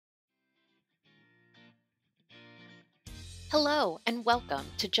Hello, and welcome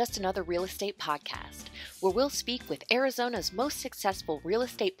to Just Another Real Estate Podcast, where we'll speak with Arizona's most successful real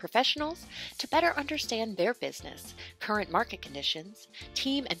estate professionals to better understand their business, current market conditions,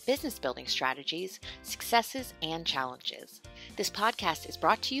 team and business building strategies, successes, and challenges. This podcast is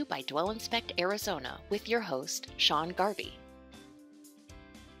brought to you by Dwell Inspect Arizona with your host, Sean Garvey.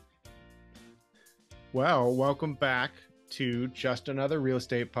 Well, welcome back to Just Another Real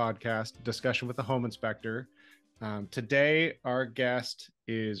Estate Podcast, discussion with the home inspector. Today, our guest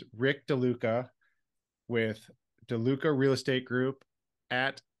is Rick DeLuca with DeLuca Real Estate Group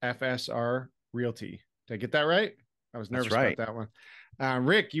at FSR Realty. Did I get that right? I was nervous about that one.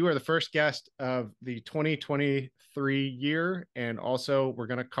 Rick, you are the first guest of the 2023 year, and also we're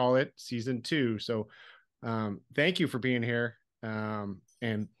going to call it season 2. So thank you for being here,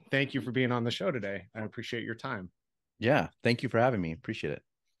 and thank you for being on the show today. I appreciate your time. Yeah, thank you for having me. Appreciate it.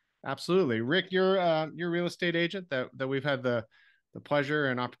 Absolutely. Rick, you're a real estate agent that we've had the pleasure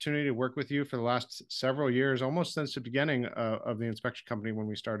and opportunity to work with you for the last several years, almost since the beginning of the inspection company when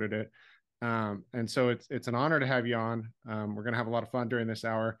we started it. And so it's an honor to have you on. We're going to have a lot of fun during this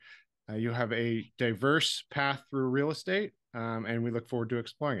hour. You have a diverse path through real estate, and we look forward to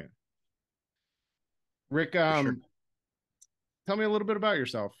exploring it. Rick, Sure. Tell me a little bit about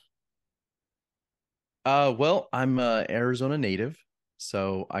yourself. Well, I'm an Arizona native.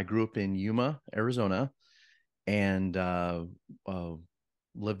 So I grew up in Yuma, Arizona, and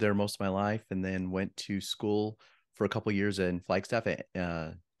lived there most of my life, and then went to school for a couple of years in Flagstaff at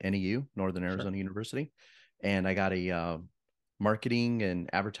NEU, Northern Arizona University. And I got a marketing and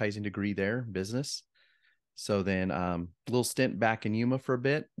advertising degree there, business. So then a little stint back in Yuma for a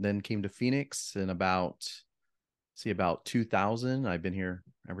bit, then came to Phoenix in about 2000. I've been here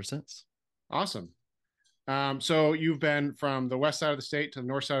ever since. Awesome. So you've been from the west side of the state to the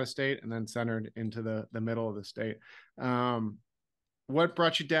north side of the state, and then centered into the middle of the state. What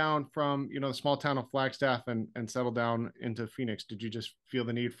brought you down from, the small town of Flagstaff and settled down into Phoenix? Did you just feel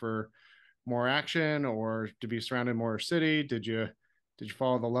the need for more action, or to be surrounded more city? Did you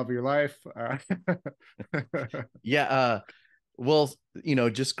follow the love of your life? Yeah. Well,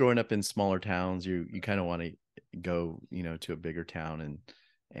 just growing up in smaller towns, you kind of want to go, to a bigger town,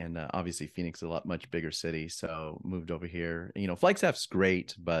 and obviously Phoenix is a much bigger city. So moved over here. Flagstaff's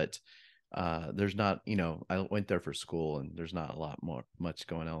great, but there's not, I went there for school, and there's not a lot much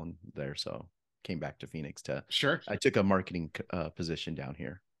going on there. So came back to Phoenix Sure. I took a marketing position down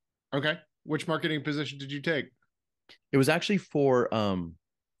here. Okay. Which marketing position did you take? It was actually for an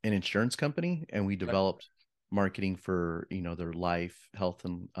insurance company, and we developed marketing for, their life, health,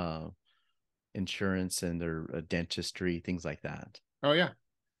 and insurance, and their dentistry, things like that. Oh yeah.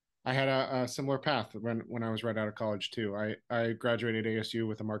 I had a similar path when I was right out of college too. I graduated ASU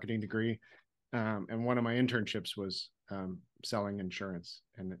with a marketing degree, and one of my internships was selling insurance,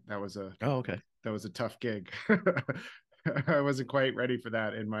 and that was a tough gig. I wasn't quite ready for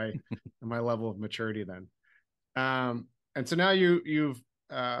that in my level of maturity then. And so now you've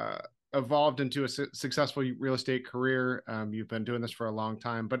evolved into a successful real estate career. You've been doing this for a long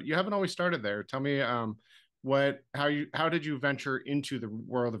time, but you haven't always started there. Tell me, how did you venture into the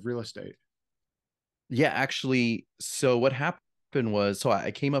world of real estate? Yeah, actually, so what happened was, so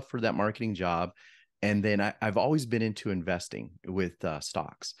I came up for that marketing job, and then I've always been into investing with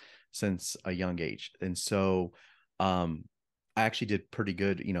stocks since a young age. And so I actually did pretty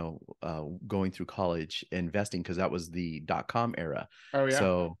good, going through college investing, because that was the .com era. Oh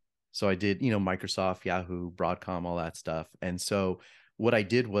yeah. So I did, Microsoft, Yahoo, Broadcom, all that stuff. And so what I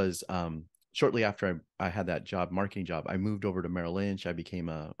did was, shortly after I had that marketing job, I moved over to Merrill Lynch. I became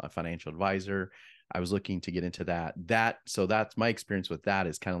a financial advisor. I was looking to get into that. So that's my experience with that,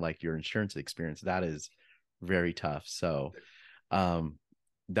 is kind of like your insurance experience. That is very tough. So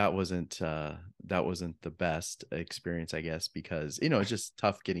that wasn't the best experience, I guess, because, it's just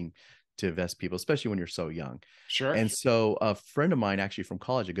tough getting to invest people, especially when you're so young. Sure. And so a friend of mine, actually from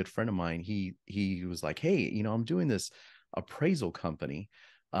college, a good friend of mine, he was like, hey, I'm doing this appraisal company.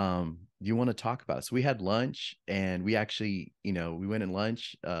 You want to talk about it? So we had lunch, and we actually, we went in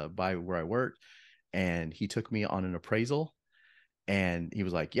lunch by where I worked, and he took me on an appraisal, and he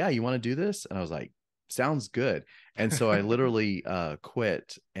was like, yeah, you want to do this? And I was like, sounds good. And so I literally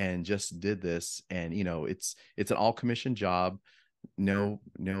quit and just did this. And, it's an all commission job, no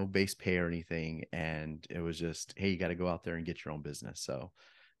base pay or anything. And it was just, hey, you got to go out there and get your own business. So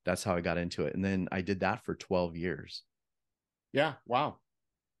that's how I got into it. And then I did that for 12 years. Yeah. Wow.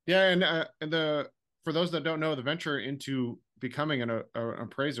 Yeah, and for those that don't know, the venture into becoming an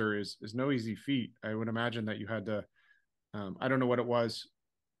appraiser is no easy feat. I would imagine that you had to, I don't know what it was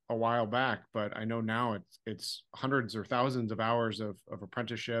a while back, but I know now it's hundreds or thousands of hours of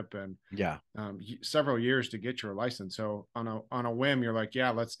apprenticeship and Yeah. several years to get your license. So on a whim, you're like,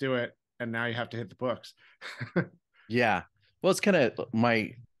 yeah, let's do it, and now you have to hit the books. Yeah. Well, it's kind of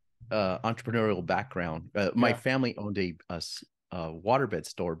my entrepreneurial background. My Yeah, family owned a waterbed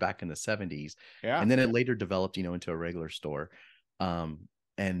store back in the 70s, yeah, and then it later developed, into a regular store.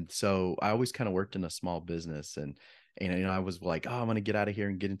 And so I always kind of worked in a small business, and I was like, oh, I'm going to get out of here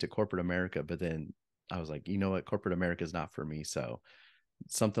and get into corporate America. But then I was like, you know what, corporate America is not for me. So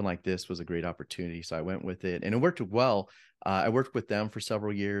something like this was a great opportunity. So I went with it, and it worked well. I worked with them for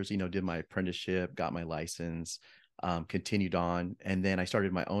several years, did my apprenticeship, got my license, continued on. And then I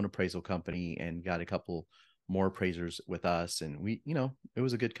started my own appraisal company and got a couple more appraisers with us. And we, it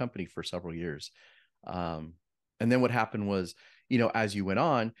was a good company for several years. And then what happened was, as you went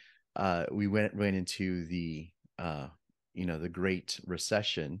on, we went into the Great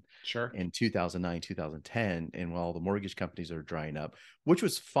Recession sure. in 2009, 2010, and while the mortgage companies are drying up, which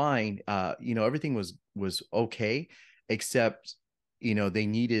was fine, everything was okay, except, they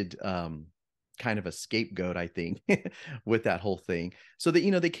needed kind of a scapegoat, I think, with that whole thing. So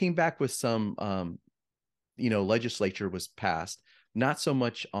that, they came back with some, legislature was passed, not so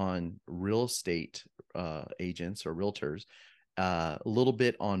much on real estate agents or realtors, a little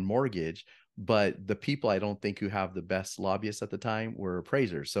bit on mortgage, but the people I don't think who have the best lobbyists at the time were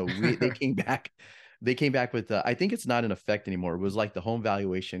appraisers. So they came back. They came back with I think it's not in effect anymore. It was like the home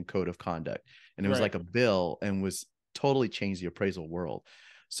valuation code of conduct, and it was Right. like a bill, and was totally changed the appraisal world.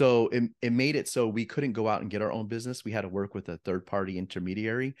 So it made it so we couldn't go out and get our own business. We had to work with a third party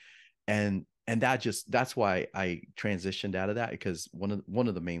intermediary, and that's why I transitioned out of that, because one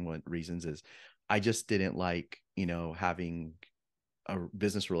of the main reasons is I just didn't like, having a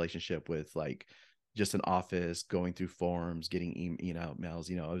business relationship with like just an office, going through forms, getting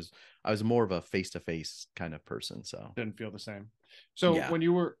emails. I was more of a face-to-face kind of person. So Didn't feel the same. So yeah. when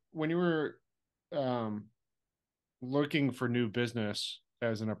you were um, looking for new business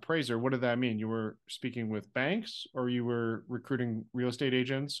as an appraiser, what did that mean? You were speaking with banks, or you were recruiting real estate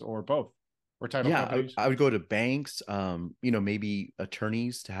agents, or both, or title Yeah, companies? I would go to banks, maybe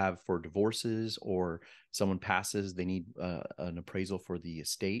attorneys to have for divorces, or someone passes, they need an appraisal for the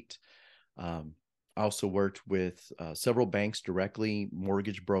estate. I also worked with several banks directly,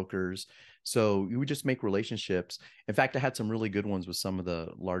 mortgage brokers. So you would just make relationships. In fact, I had some really good ones with some of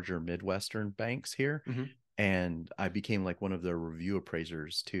the larger Midwestern banks here. Mm-hmm. And I became like one of their review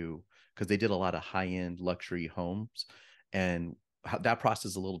appraisers too, because they did a lot of high-end luxury homes. And that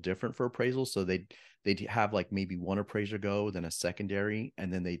process is a little different for appraisal. So they'd have like maybe one appraiser go, then a secondary,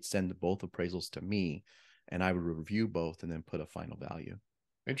 and then they'd send both appraisals to me, and I would review both and then put a final value.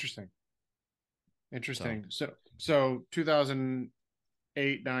 Interesting. So So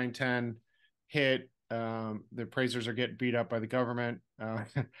 2008, 9, 10 hit. The appraisers are getting beat up by the government,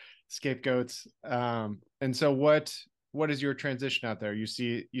 scapegoats. And so what is your transition out there? You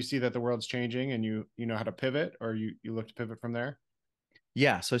see that the world's changing, and you know how to pivot, or you look to pivot from there?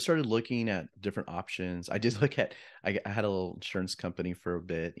 yeah, so I started looking at different options. I did look at, I had a little insurance company for a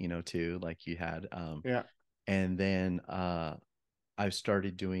bit, too, like you had. Yeah. And then I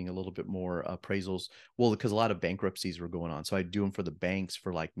started doing a little bit more appraisals. Well, because a lot of bankruptcies were going on. So I'd do them for the banks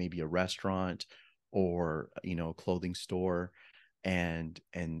for like maybe a restaurant or, a clothing store, and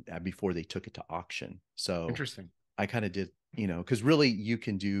before they took it to auction. So Interesting. I kind of did, because really you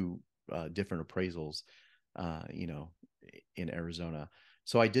can do different appraisals, you know, in Arizona.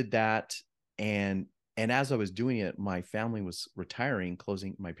 So I did that, and as I was doing it, my family was retiring,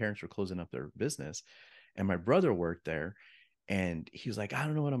 closing. My parents were closing up their business, and my brother worked there, and he was like, I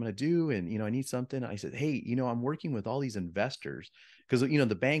don't know what I'm going to do, and I need something. I said, hey, I'm working with all these investors, because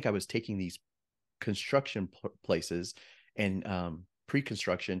the bank, I was taking these construction places and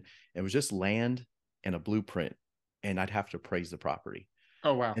pre-construction. It was just land and a blueprint, and I'd have to appraise the property.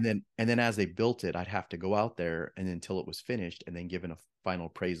 Oh, wow. And then as they built it, I'd have to go out there and until it was finished, and then given a final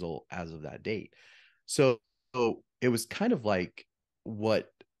appraisal as of that date. So it was kind of like what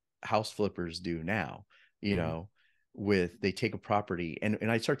house flippers do now, Mm-hmm. with they take a property, and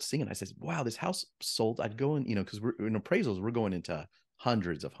I start seeing it. I said, wow, this house sold. I'd go in, because we're in appraisals, we're going into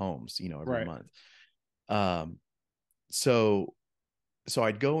hundreds of homes, every Right. month. Um, so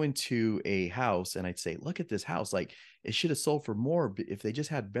I'd go into a house and I'd say, look at this house. Like, it should have sold for more if they just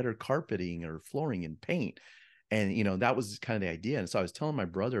had better carpeting or flooring and paint. And, that was kind of the idea. And so I was telling my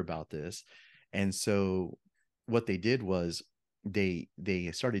brother about this. And so what they did was they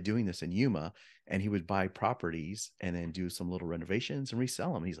started doing this in Yuma, and he would buy properties and then do some little renovations and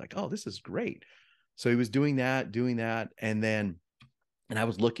resell them. He's like, oh, this is great. So he was doing that. And then and I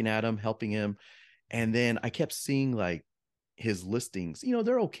was looking at him, helping him. And then I kept seeing like his listings,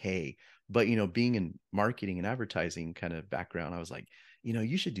 they're okay. But, being in marketing and advertising kind of background, I was like,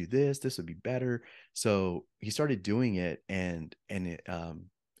 you should do this. This would be better. So he started doing it and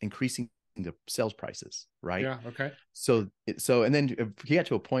increasing the sales prices. Right. Yeah. Okay. And then he got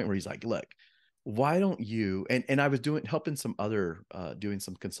to a point where he's like, look, why don't you, and I was helping some other, doing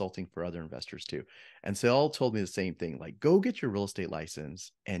some consulting for other investors too. And so they all told me the same thing, like, go get your real estate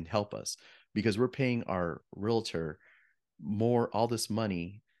license and help us, because we're paying our realtor all this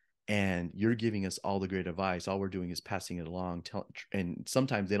money, and you're giving us all the great advice. All we're doing is passing it along. And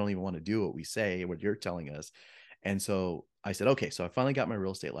sometimes they don't even want to do what we say, what you're telling us. And so I said, okay. So I finally got my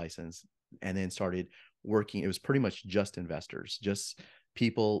real estate license and then started working. It was pretty much just investors, just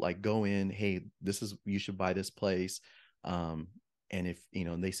people like go in, hey, you should buy this place. And if,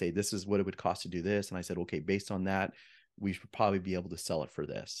 and they say, this is what it would cost to do this. And I said, okay, based on that, we should probably be able to sell it for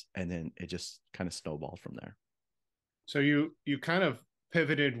this. And then it just kind of snowballed from there. So you kind of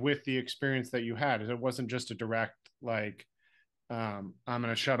pivoted with the experience that you had. It wasn't just a direct, like, I'm going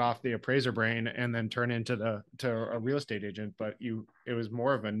to shut off the appraiser brain and then turn into a real estate agent, but it was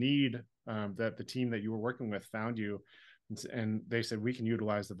more of a need, that the team that you were working with found you, and they said, we can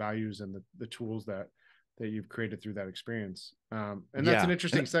utilize the values and the tools that you've created through that experience. And that's an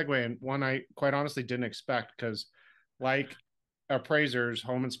interesting segue, and one I quite honestly didn't expect, because like appraisers,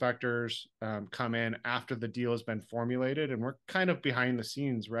 home inspectors, come in after the deal has been formulated, and we're kind of behind the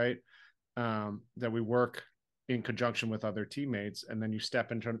scenes, right? That we work in conjunction with other teammates, and then you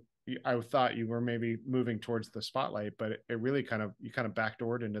step into, I thought you were maybe moving towards the spotlight, but it really you kind of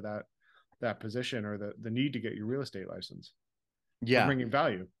backdoored into that position, or the need to get your real estate license. Yeah. For bringing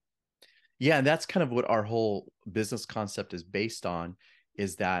value. Yeah. And that's kind of what our whole business concept is based on,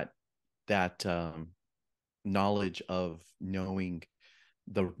 is that knowledge of knowing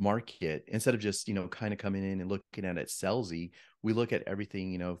the market, instead of just, kind of coming in and looking at it salesy. We look at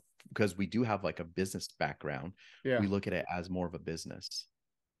everything, because we do have like a business background. Yeah. We look at it as more of a business.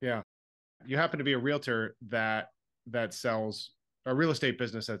 Yeah. You happen to be a realtor that sells a real estate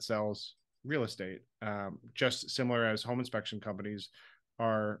business that sells real estate, just similar as home inspection companies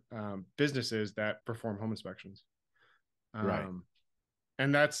are, businesses that perform home inspections. Right.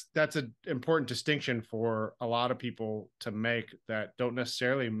 And that's an important distinction for a lot of people to make, that don't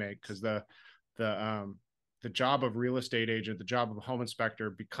necessarily make, because the job of real estate agent, the job of a home inspector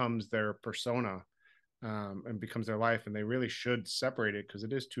becomes their persona, and becomes their life, and they really should separate it, because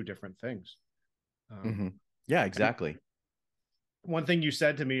it is two different things. Yeah, exactly. One thing you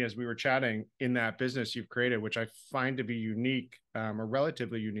said to me as we were chatting, in that business you've created, which I find to be unique, or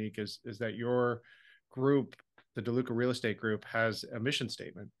relatively unique, is that your group, the DeLuca Real Estate Group, has a mission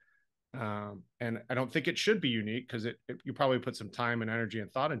statement. And I don't think it should be unique, because you probably put some time and energy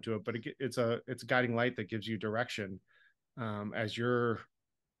and thought into it, but it's a guiding light that gives you direction, as you're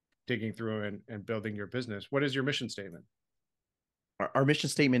digging through and building your business. What is your mission statement? Our mission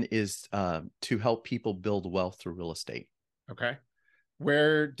statement is to help people build wealth through real estate. Okay.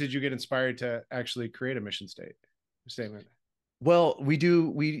 Where did you get inspired to actually create a mission statement? Well,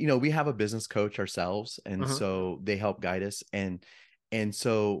 we have a business coach ourselves. And so they help guide us. And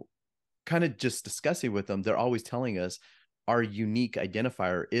so kind of just discussing with them, they're always telling us our unique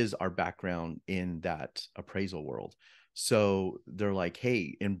identifier is our background in that appraisal world. So they're like,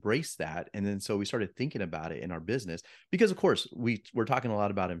 hey, embrace that. And then so we started thinking about it in our business, because of course we're talking a lot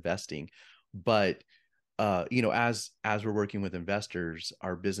about investing, but as we're working with investors,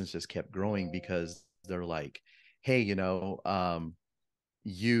 our business just kept growing, because they're like, hey, you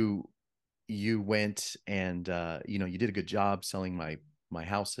went and you did a good job selling my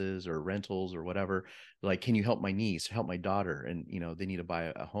houses or rentals or whatever. Like, can you help my niece, help my daughter? And they need to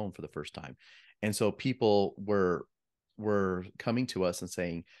buy a home for the first time. And so people were coming to us and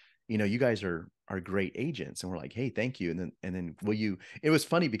saying, you guys are great agents. And we're like, hey, thank you. And then it was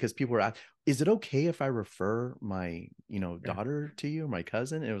funny, because people were asking, is it okay if I refer my, daughter to you, or my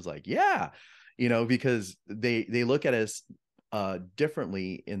cousin? And it was like, yeah, because they look at us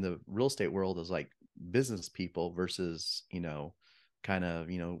differently in the real estate world as like business people versus, kind of,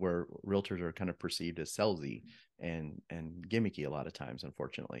 where realtors are kind of perceived as salesy and gimmicky a lot of times,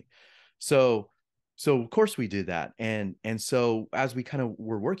 unfortunately. So of course we did that. And so as we kind of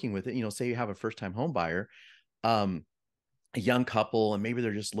were working with it, say you have a first time home buyer, a young couple, and maybe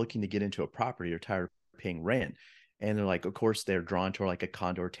they're just looking to get into a property, they're tired of paying rent. And they're like, of course they're drawn to like a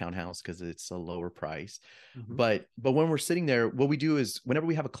condo or townhouse because it's a lower price. But when we're sitting there, what we do is whenever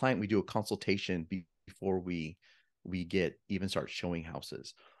we have a client, we do a consultation before we even start showing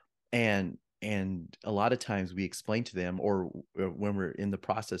houses. And and a lot of times we explain to them, or when we're in the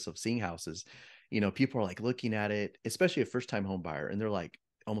process of seeing houses, people are like looking at it, especially a first time home buyer, and they're like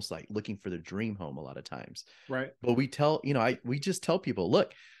almost like looking for their dream home a lot of times. Right. But we tell, we just tell people,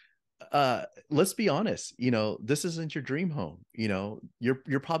 look, let's be honest, this isn't your dream home.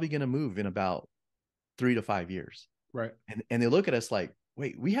 You're probably going to move in about 3 to 5 years. Right. And they look at us like,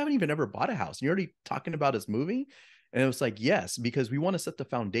 wait, we haven't even ever bought a house, and you're already talking about us moving? And it was like, yes, because we want to set the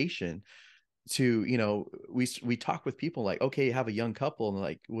foundation to, we talk with people like, okay, you have a young couple, and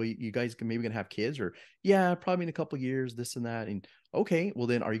like, well, you guys can maybe gonna have kids, or yeah, probably in a couple of years, this and that. And okay, well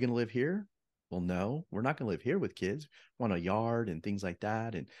then, are you gonna live here? Well, no, we're not gonna live here with kids. We want a yard and things like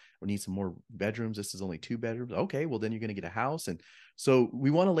that, and we need some more bedrooms. This is only 2 bedrooms. Okay, well then you're gonna get a house. And so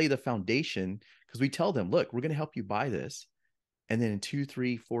we want to lay the foundation, because we tell them, look, we're gonna help you buy this, and then in 2,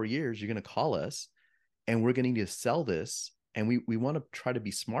 3, 4 years, you're gonna call us, and we're going to need to sell this. And we want to try to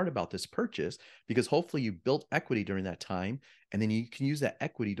be smart about this purchase, because hopefully you built equity during that time, and then you can use that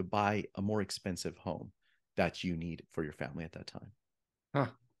equity to buy a more expensive home that you need for your family at that time. Huh.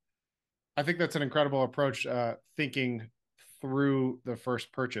 I think that's an incredible approach, thinking through the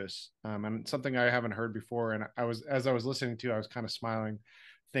first purchase, and something I haven't heard before. And as I was listening to, I was kind of smiling,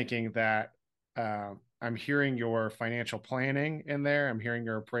 thinking that I'm hearing your financial planning in there. I'm hearing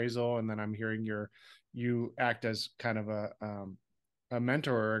your appraisal, and then I'm hearing you act as kind of a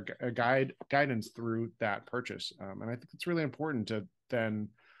mentor or a guidance through that purchase. And I think it's really important to then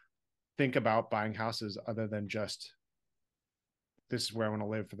think about buying houses other than just, this is where I want to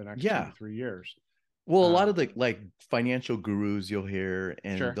live for the next 2 to 3 years. Well, a lot of the like financial gurus you'll hear,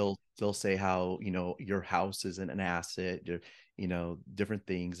 and Sure. they'll say how, your house isn't an asset, different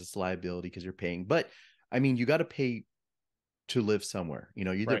things, it's liability because you're paying. But I mean, you got to pay to live somewhere.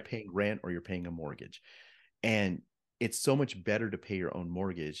 You're either Right. paying rent or you're paying a mortgage. And it's so much better to pay your own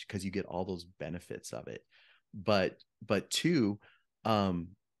mortgage because you get all those benefits of it. But two,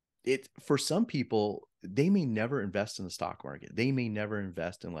 it, for some people, they may never invest in the stock market. They may never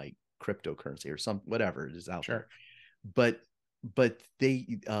invest in like cryptocurrency or some whatever it is out Sure. there. But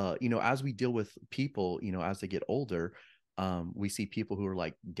they, as we deal with people, as they get older, we see people who are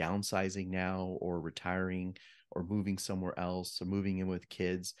like downsizing now, or retiring, or moving somewhere else, or moving in with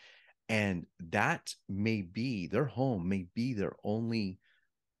kids. And that may be their home, may be their only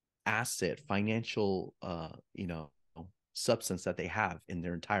asset, financial, substance that they have in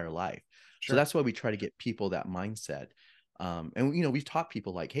their entire life. So Sure. that's why we try to get people that mindset. And we've taught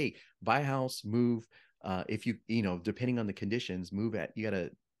people like, hey, buy a house, move. If depending on the conditions, move at, you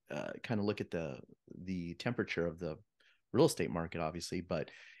got to kind of look at the temperature of the real estate market, obviously.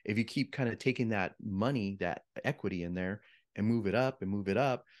 But if you keep kind of taking that money, that equity in there, and move it up and move it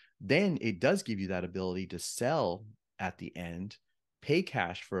up, then it does give you that ability to sell at the end, pay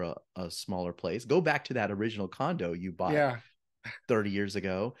cash for a smaller place, go back to that original condo you bought 30 years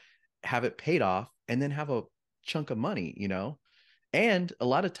ago, have it paid off, and then have a chunk of money, And a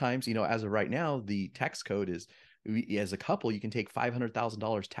lot of times, as of right now, the tax code is, as a couple, you can take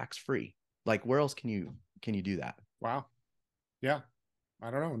 $500,000 tax free. Like, where else can you do that? Wow. Yeah. I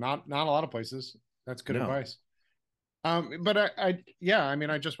don't know. Not a lot of places. That's good advice. But I mean,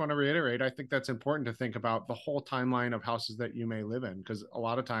 I just want to reiterate, I think that's important to think about the whole timeline of houses that you may live in, because a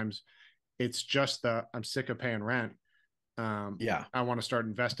lot of times it's just I'm sick of paying rent. I want to start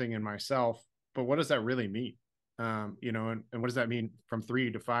investing in myself, but what does that really mean? And what does that mean from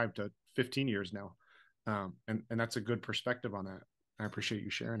 3 to 5 to 15 years now? And that's a good perspective on that. I appreciate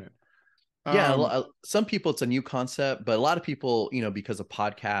you sharing it. Some people it's a new concept, but a lot of people, because of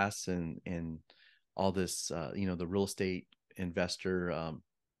podcasts and all this, the real estate investor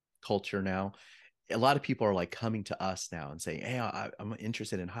culture now, a lot of people are like coming to us now and saying, hey, I'm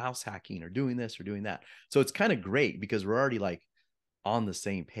interested in house hacking or doing this or doing that. So it's kind of great because we're already like on the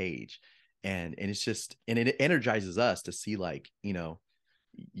same page, and it's just, and it energizes us to see like,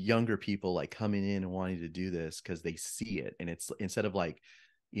 younger people like coming in and wanting to do this because they see it. And it's, instead of like,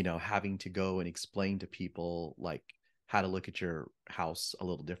 having to go and explain to people like how to look at your house a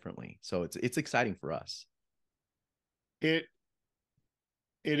little differently. So it's exciting for us. It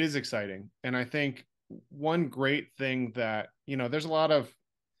is exciting. And I think one great thing that, there's a lot of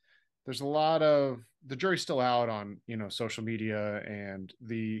the jury's still out on, social media and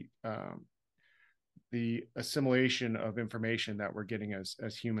the assimilation of information that we're getting as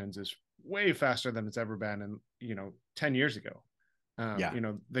humans is way faster than it's ever been. And, 10 years ago,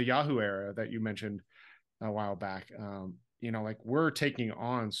 the Yahoo era that you mentioned a while back, like we're taking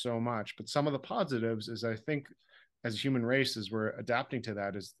on so much, but some of the positives is I think as a human race, as we're adapting to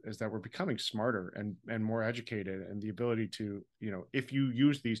that, is that we're becoming smarter and more educated, and the ability to, if you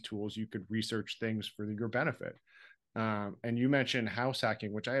use these tools, you could research things for your benefit. And you mentioned house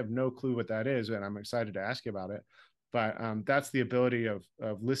hacking, which I have no clue what that is, and I'm excited to ask you about it. But that's the ability of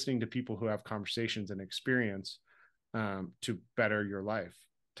listening to people who have conversations and experience to better your life.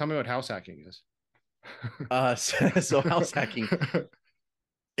 Tell me what house hacking is. So house hacking,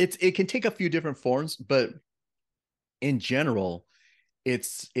 it can take a few different forms, but in general,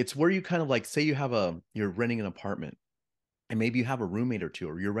 it's where you kind of like, say you're renting an apartment and maybe you have a roommate or two,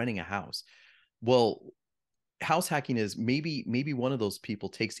 or you're renting a house. Well, house hacking is maybe one of those people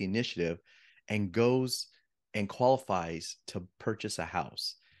takes the initiative and goes and qualifies to purchase a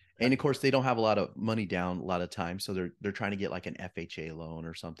house. And of course, they don't have a lot of money down a lot of times, so they're trying to get like an FHA loan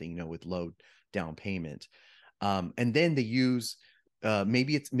or something, with low down payment. And then they use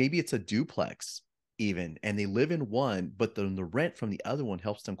maybe it's a duplex even, and they live in one, but then the rent from the other one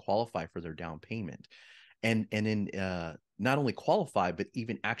helps them qualify for their down payment, and then not only qualify but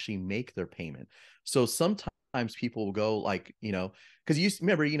even actually make their payment. So sometimes people will go like, because you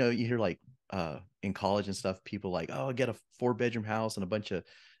remember, you hear like in college and stuff, people like, oh, get a 4-bedroom house and a bunch of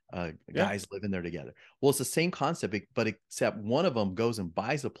guys living there together. Well, it's the same concept, but except one of them goes and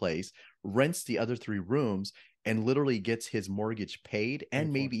buys a place, rents the other 3 rooms, and literally gets his mortgage paid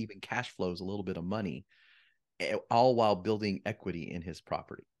and maybe even cash flows a little bit of money, all while building equity in his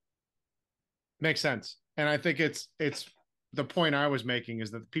property. Makes sense. And I think it's the point I was making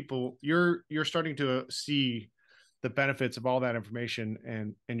is that people, you're starting to see the benefits of all that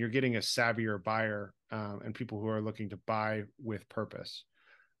information, and you're getting a savvier buyer, and people who are looking to buy with purpose.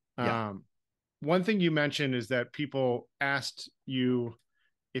 Yeah. One thing you mentioned is that people asked you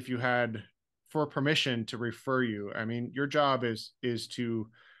if you had for permission to refer you. I mean, your job is to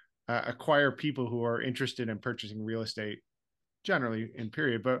acquire people who are interested in purchasing real estate generally in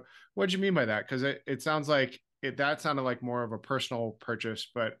period. But what do you mean by that? Because it sounds like that sounded like more of a personal purchase,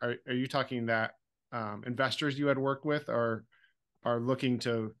 but are you talking that investors you had worked with are looking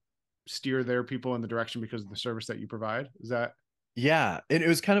to steer their people in the direction because of the service that you provide? Is that? Yeah, and it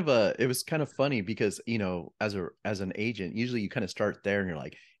was kind of funny because, as an agent, usually you kind of start there and you're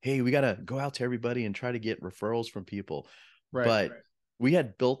like, hey, we got to go out to everybody and try to get referrals from people. Right. But we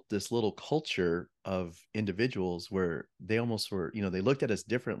had built this little culture of individuals where they almost were, they looked at us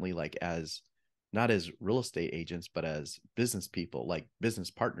differently, like as not as real estate agents, but as business people, like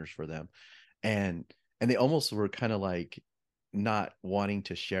business partners for them. And they almost were kind of like not wanting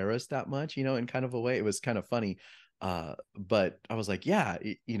to share us that much, in kind of a way. It was kind of funny. But I was like, yeah,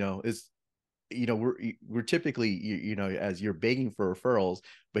 we're typically, as you're begging for referrals,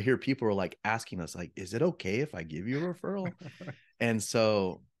 but here people are like asking us like, is it okay if I give you a referral? And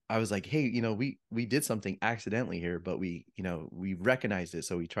so I was like, hey, we did something accidentally here, but we recognized it,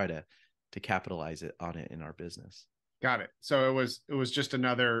 so we try to capitalize on it in our business. Got it. So it was just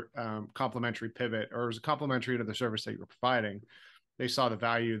another complementary pivot, or it was complementary to the service that you were providing. They saw the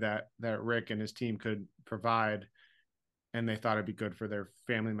value that Rick and his team could provide, and they thought it'd be good for their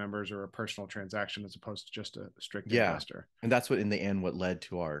family members or a personal transaction as opposed to just a strict investor. And that's what, in the end, what led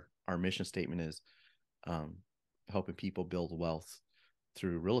to our mission statement is helping people build wealth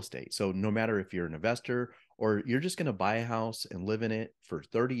through real estate. So no matter if you're an investor or you're just going to buy a house and live in it for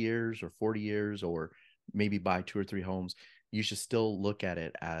 30 years or 40 years, or maybe buy 2 or 3 homes, you should still look at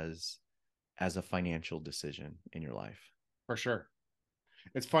it as a financial decision in your life. For sure.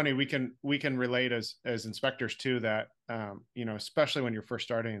 It's funny, we can relate as inspectors too, that especially when you're first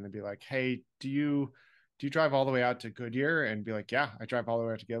starting, and they'd be like, hey, do you drive all the way out to Goodyear? And be like, yeah, I drive all the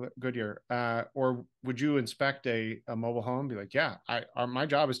way out to Goodyear. Or would you inspect a mobile home? Be like, yeah, my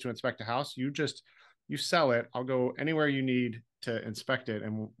job is to inspect a house. You sell it. I'll go anywhere you need to inspect it,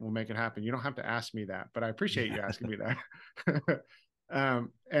 and we'll make it happen. You don't have to ask me that, but I appreciate you asking me that.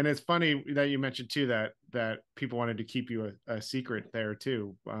 And it's funny that you mentioned too that people wanted to keep you a secret there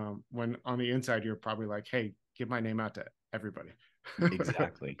too. When on the inside, you're probably like, hey, give my name out to everybody.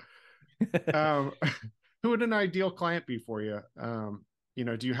 Exactly. Who would an ideal client be for you?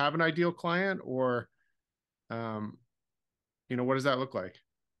 Do you have an ideal client, or, what does that look like?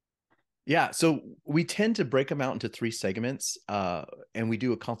 Yeah. So we tend to break them out into 3 segments, and we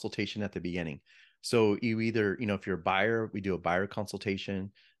do a consultation at the beginning. So you either, if you're a buyer, we do a buyer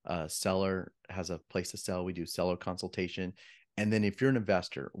consultation. Seller has a place to sell, we do seller consultation. And then if you're an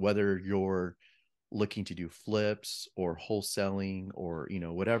investor, whether you're looking to do flips or wholesaling, or,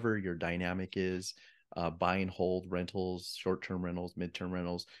 whatever your dynamic is, buy and hold rentals, short-term rentals, mid-term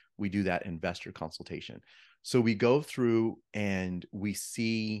rentals, we do that investor consultation. So we go through and we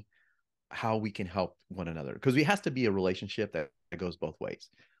see how we can help one another, because we has to be a relationship that goes both ways.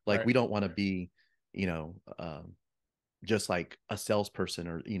 Like Right. we don't want to be, you know, just like a salesperson,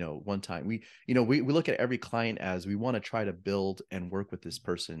 or, you know, one time we look at every client as we want to try to build and work with this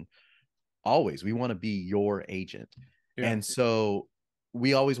person. Always we want to be your agent. Yeah. And so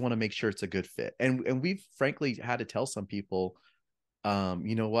we always want to make sure it's a good fit. And we've frankly had to tell some people,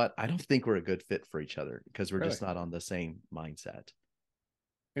 you know what, I don't think we're a good fit for each other, because we're Really just not on the same mindset.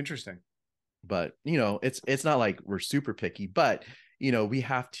 interesting. But you know, it's not like we're super picky, but you know, we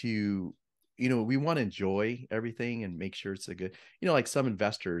have to, you know, we want to enjoy everything and make sure it's a good, you know, like some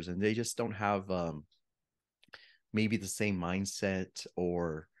investors, and they just don't have maybe the same mindset,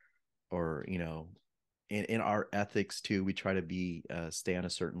 or you know, in our ethics too, we try to be stay on a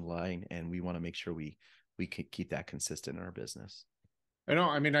certain line, and we want to make sure we can keep that consistent in our business. I know.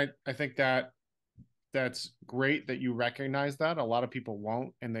 I mean, I think that that's great that you recognize that. A lot of people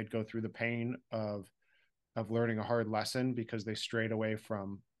won't, and they'd go through the pain of learning a hard lesson because they strayed away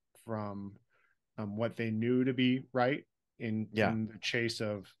from what they knew to be right Yeah. in the chase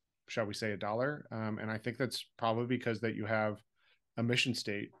of, shall we say, a dollar. And I think that's probably because that you have a mission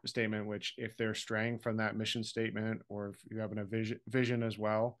statement, which if they're straying from that mission statement, or if you have a vision as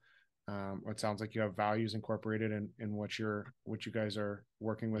well, it sounds like you have values incorporated in what you guys are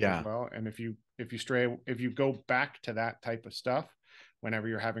working with as Yeah. well. And if you go back to that type of stuff whenever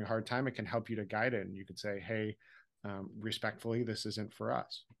you're having a hard time, it can help you to guide it, and you could say, hey, respectfully, this isn't for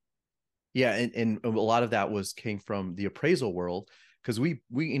us. Yeah, and a lot of that came from the appraisal world, because we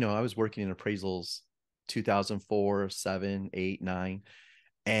you know, I was working in appraisals 2004, 7, 8, 9,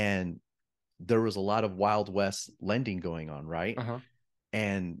 and there was a lot of Wild West lending going on, right? Uh-huh.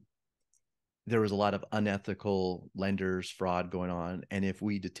 And there was a lot of unethical lenders, fraud going on, and if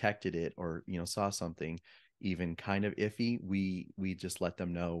we detected it, or you know, saw something even kind of iffy, we just let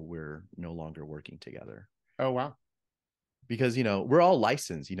them know we're no longer working together. Oh, wow. Because you know, we're all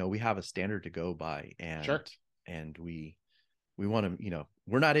licensed, you know, we have a standard to go by, Sure. and we want to, you know,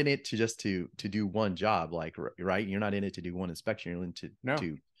 we're not in it to just to do one job, like, right, you're not in it to do one inspection, you're in No.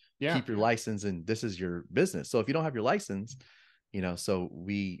 to Yeah. keep your license, and this is your business. So if you don't have your license, you know, so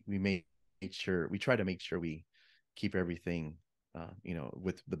we made sure, we try to make sure we keep everything you know,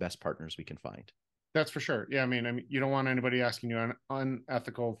 with the best partners we can find. That's for sure. Yeah, I mean, you don't want anybody asking you an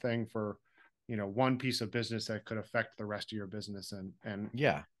unethical thing for, one piece of business that could affect the rest of your business. And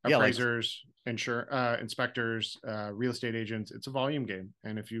Yeah, yeah, like, appraisers, inspectors, real estate agents, it's a volume game.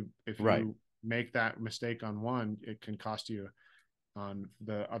 And if right. you make that mistake on one, it can cost you on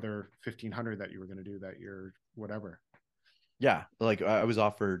the other 1,500 that you were going to do that year, whatever. Yeah, like I was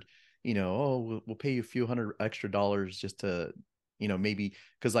offered, you know, oh, we'll pay you a few hundred extra dollars just to, you know, maybe,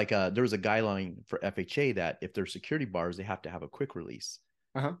 because like there was a guideline for FHA that if they're security bars, they have to have a quick release,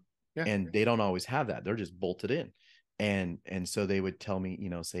 Uh-huh. Yeah. and they don't always have that. They're just bolted in. And so they would tell me, you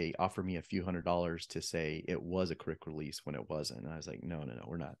know, say, offer me a few $100s to say it was a quick release when it wasn't. And I was like, no, no, no,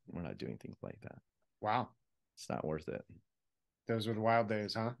 we're not doing things like that. Wow. It's not worth it. Those were the wild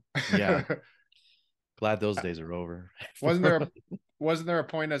days, huh? Yeah. Glad those days are over. Wasn't there a wasn't there a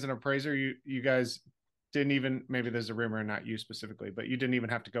point as an appraiser you guys didn't even, maybe there's a rumor, not you specifically, but you didn't even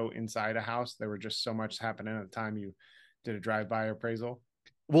have to go inside a house. There were just so much happening at the time you did a drive-by appraisal.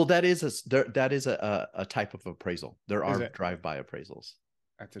 Well, that is a type of appraisal. There Is are it? drive-by appraisals.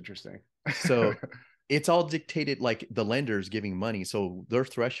 That's interesting. So it's all dictated, like the lenders giving money. So their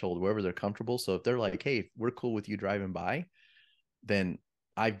threshold, wherever they're comfortable. So if they're like, hey, we're cool with you driving by, then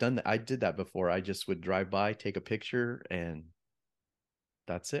I've done that. I did that before. I just would drive by, take a picture, and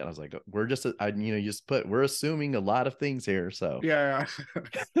that's it. I was like, we're just, you know, you just put, we're assuming a lot of things here. So Yeah.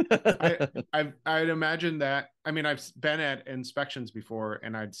 I I'd imagine that. I mean, I've been at inspections before,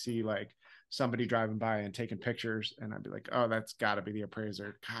 and I'd see like somebody driving by and taking pictures, and I'd be like, oh, that's got to be the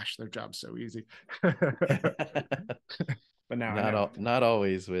appraiser. Gosh, their job's so easy. But now I know. not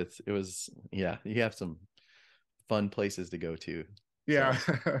always with, it was, yeah, you have some fun places to go to. Yeah.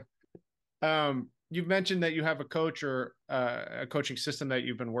 So You've mentioned that you have a coach or a coaching system that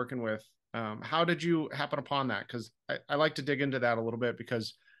you've been working with. How did you happen upon that? Because I like to dig into that a little bit,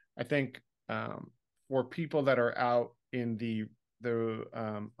 because I think for people that are out in the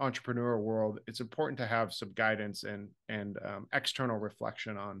entrepreneurial world, it's important to have some guidance and external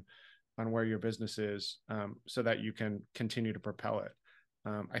reflection on where your business is, so that you can continue to propel it.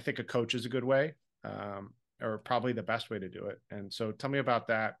 I think a coach is a good way, or probably the best way to do it. And so tell me about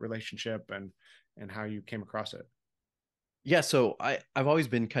that relationship and how you came across it. yeah, so I've always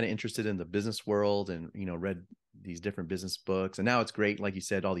been kind of interested in the business world, and you know, read these different business books, and now it's great, like you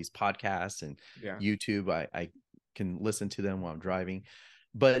said, all these podcasts and Yeah. YouTube. I can listen to them while I'm driving.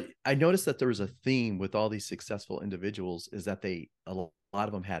 But I noticed that there was a theme with all these successful individuals, is that a lot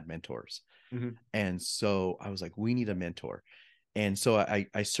of them had mentors. Mm-hmm. And so I was like, we need a mentor. And so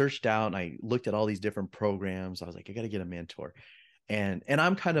I searched out and I looked at all these different programs. I was like, I got to get a mentor. And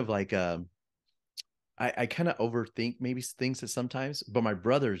I'm kind of like, I kind of overthink maybe things sometimes, but my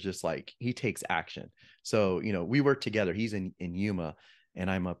brother's just like, he takes action. So, we work together. He's in Yuma and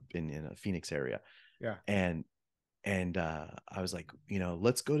I'm up in a Phoenix area. Yeah. And I was like,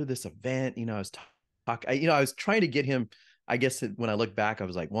 let's go to this event. I was trying to get him. I guess when I look back, I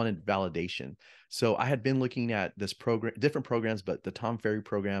was like, wanted validation. So I had been looking at this program, different programs, but the Tom Ferry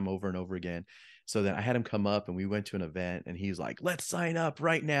program over and over again. So then I had him come up and we went to an event and he's like, let's sign up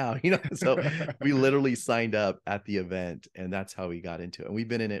right now. So we literally signed up at the event and that's how we got into it. And we've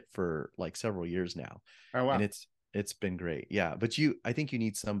been in it for like several years now. Oh, wow. And it's been great. Yeah. But I think you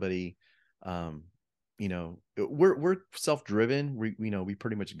need somebody, we're self-driven. We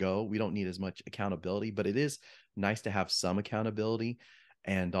pretty much go. We don't need as much accountability, but it is nice to have some accountability,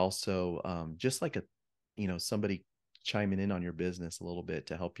 and also just like somebody chiming in on your business a little bit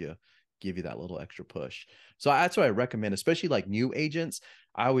to help you, give you that little extra push. So that's what I recommend, especially like new agents.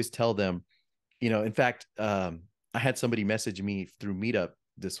 I always tell them, in fact, I had somebody message me through Meetup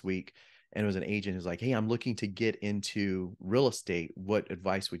this week, and it was an agent who's like, hey, I'm looking to get into real estate. What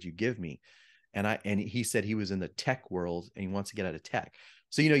advice would you give me? And he said he was in the tech world and he wants to get out of tech.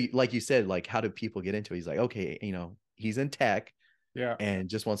 So, like you said, like, how do people get into it? He's like, okay, he's in tech, Yeah. and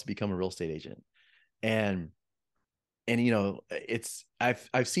just wants to become a real estate agent. And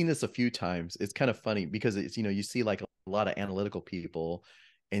I've seen this a few times. It's kind of funny because it's, you see like a lot of analytical people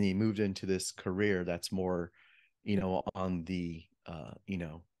and he moved into this career that's more, on the,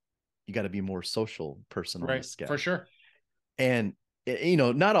 you got to be more social person on the Right. scale. For sure. And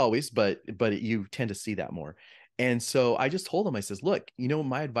not always, but you tend to see that more. And so I just told him, I says, look,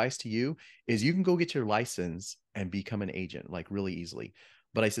 my advice to you is you can go get your license and become an agent like really easily.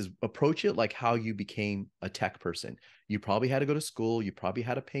 But I says, approach it like how you became a tech person. You probably had to go to school. You probably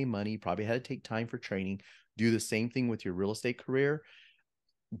had to pay money, probably had to take time for training. Do the same thing with your real estate career.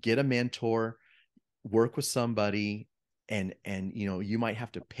 Get a mentor, work with somebody, and you might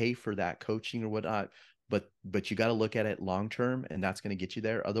have to pay for that coaching or whatnot, but you got to look at it long term, and that's going to get you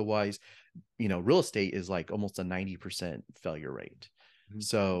there. Otherwise, real estate is like almost a 90% failure rate. Mm-hmm.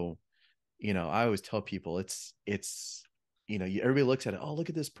 So I always tell people it's everybody looks at it, oh, look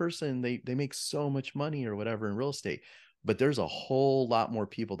at this person, they make so much money or whatever in real estate, but there's a whole lot more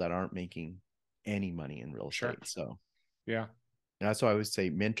people that aren't making any money in real estate. Sure. So yeah, that's why I always say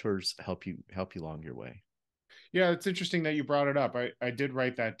mentors help you along your way. Yeah, it's interesting that you brought it up. I did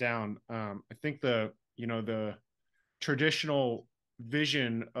write that down. I think the traditional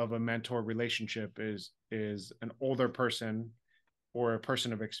vision of a mentor relationship is an older person or a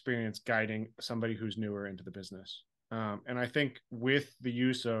person of experience guiding somebody who's newer into the business. And I think with the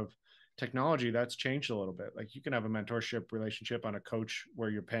use of technology, that's changed a little bit. Like, you can have a mentorship relationship on a coach where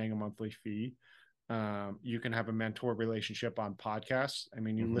you're paying a monthly fee. You can have a mentor relationship on podcasts. I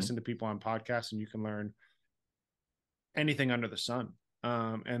mean, you mm-hmm. listen to people on podcasts and you can learn anything under the sun.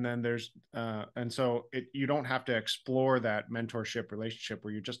 And then there's and so you don't have to explore that mentorship relationship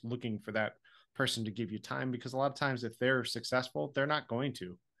where you're just looking for that person to give you time, because a lot of times if they're successful, they're not going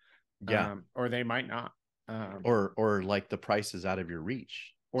to, or they might not, or like the price is out of your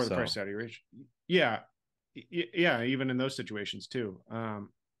reach, or the price is out of your reach. Yeah. Even in those situations too,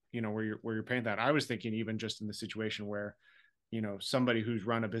 where you're paying that. I was thinking even just in the situation where, somebody who's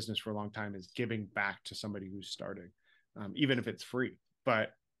run a business for a long time is giving back to somebody who's starting, even if it's free,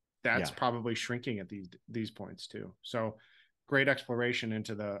 but that's probably shrinking at these points too. So great exploration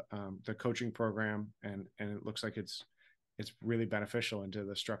into the coaching program, and it looks like it's really beneficial into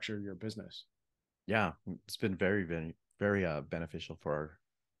the structure of your business. Yeah, it's been very, very, very beneficial for our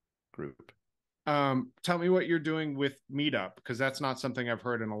group. Tell me what you're doing with Meetup, because that's not something I've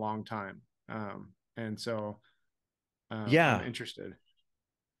heard in a long time. And so I'm interested.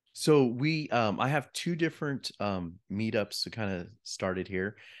 So I have two different meetups that kind of started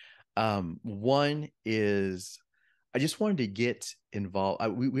here. One is I just wanted to get involved.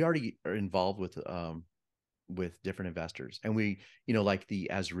 We already are involved with different investors, and we, like the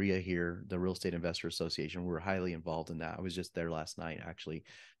ASREA here, the Real Estate Investor Association, we're highly involved in that. I was just there last night, actually.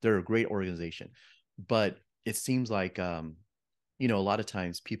 They're a great organization, but it seems like, a lot of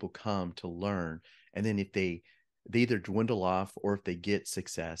times people come to learn, and then if they either dwindle off, or if they get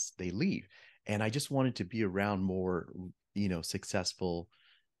success, they leave. And I just wanted to be around more, successful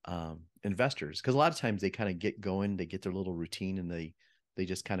investors, because a lot of times they kind of get going, they get their little routine, and they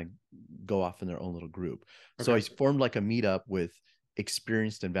just kind of go off in their own little group. Okay. So I formed like a meetup with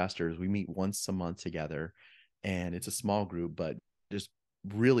experienced investors. We meet once a month together, and it's a small group, but just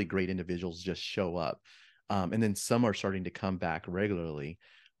really great individuals just show up. And then some are starting to come back regularly,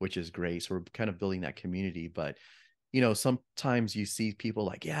 which is great. So we're kind of building that community. But sometimes you see people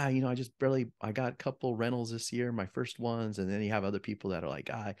like, yeah, I got a couple rentals this year, my first ones. And then you have other people that are like,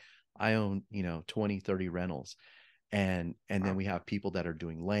 I own, 20, 30 rentals. And then we have people that are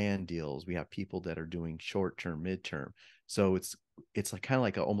doing land deals. We have people that are doing short-term, mid-term. So it's like kind of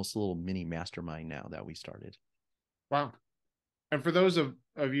like almost a little mini mastermind now that we started. Wow. And for those of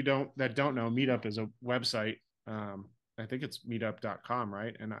you that don't know, Meetup is a website. I think it's meetup.com,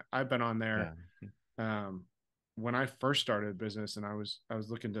 right? And I've been on there. Yeah. When I first started a business, and I was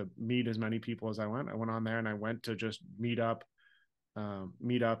looking to meet as many people as I went on there, and I went to just meetups.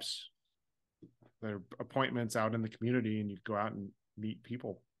 There are appointments out in the community, and you go out and meet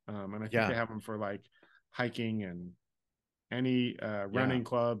people. And I think they have them for like hiking and any running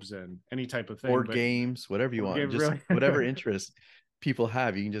clubs and any type of thing. Board games, whatever you want, just really? Whatever interest people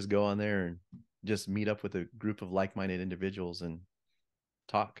have, you can just go on there and just meet up with a group of like-minded individuals and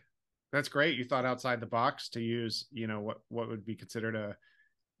talk. That's great. You thought outside the box to use, what would be considered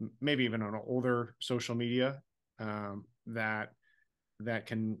maybe even an older social media that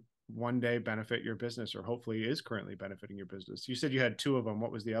can one day benefit your business, or hopefully is currently benefiting your business. You said you had 2 of them.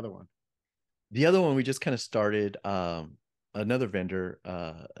 What was the other one? The other one we just kind of started. Another vendor,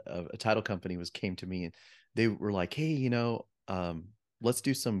 a title company came to me, and they were like, hey, let's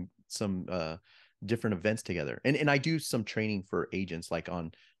do some different events together. And I do some training for agents, like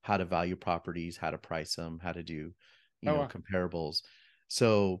on how to value properties, how to price them, how to do, comparables.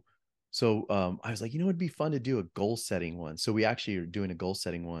 So I was like, it'd be fun to do a goal setting one. So we actually are doing a goal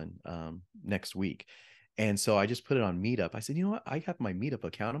setting one next week. And so I just put it on Meetup. I said, you know what? I have my Meetup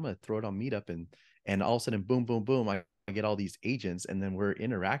account. I'm going to throw it on Meetup, and all of a sudden, boom, boom, boom, I get all these agents, and then we're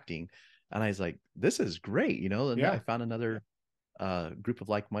interacting. And I was like, this is great, and I found another group of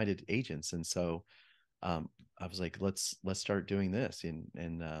like-minded agents. And so I was like, let's start doing this.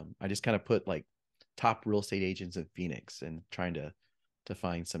 And I just kind of put like top real estate agents in Phoenix, and trying to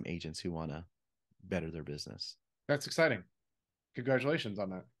find some agents who want to better their business. That's exciting. Congratulations on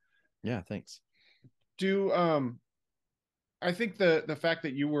that. Yeah, thanks. I think the fact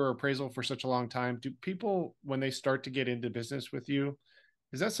that you were appraisal for such a long time, do people, when they start to get into business with you,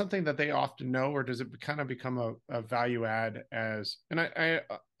 is that something that they often know, or does it kind of become a value add and I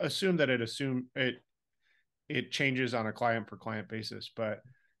assume that it changes on a client per client basis, but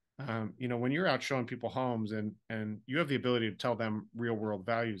when you're out showing people homes and you have the ability to tell them real world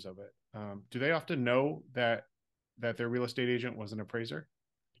values of it, do they often know that their real estate agent was an appraiser?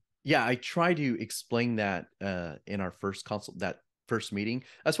 Yeah, I try to explain that in our first that first meeting.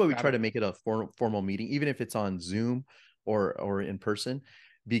 That's why we try to make it a formal meeting, even if it's on Zoom or in person,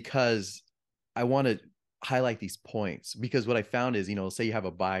 because I want to highlight these points. Because what I found is, say you have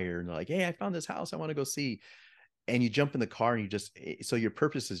a buyer and they're like, hey, I found this house I want to go see. And you jump in the car and so your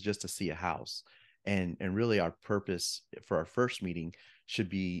purpose is just to see a house. And really our purpose for our first meeting should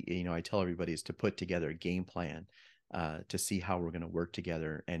be, I tell everybody, is to put together a game plan to see how we're going to work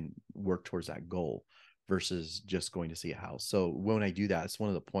together and work towards that goal versus just going to see a house. So when I do that, it's one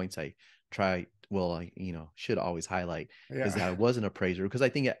of the points I should always highlight is that I was an appraiser, because I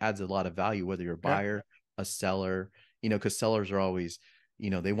think it adds a lot of value, whether you're a buyer, a seller, because sellers are always,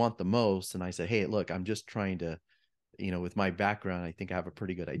 they want the most. And I said, hey, look, I'm just trying to, with my background, I think I have a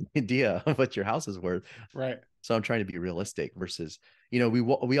pretty good idea of what your house is worth. Right. So I'm trying to be realistic versus,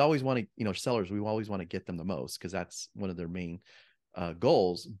 we always want to, sellers, we always want to get them the most, because that's one of their main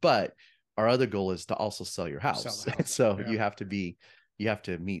goals. But our other goal is to also sell your house. So you have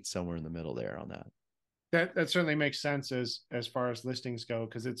to meet somewhere in the middle there on that. That certainly makes sense as far as listings go,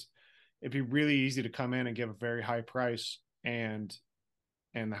 because it'd be really easy to come in and give a very high price and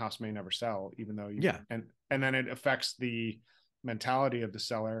the house may never sell, even though and then it affects the mentality of the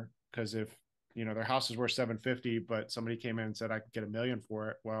seller, because if their house is worth 750, but somebody came in and said I could get $1 million for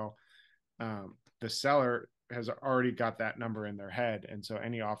it, well, the seller has already got that number in their head, and so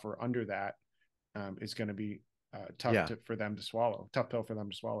any offer under that is going to be tough for them to swallow, tough pill for them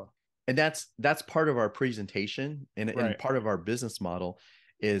to swallow. And that's part of our presentation and part of our business model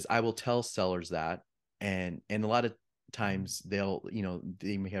is I will tell sellers that, and a lot of times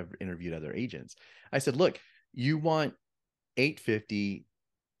they may have interviewed other agents. I said, look, you want 850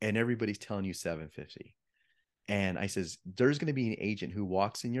 and everybody's telling you 750. And I says, there's going to be an agent who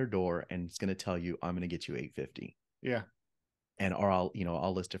walks in your door and it's going to tell you, I'm going to get you 850. Yeah. Or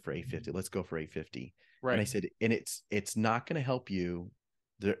I'll list it for 850. Let's go for 850. Right. And I said, and it's not going to help you.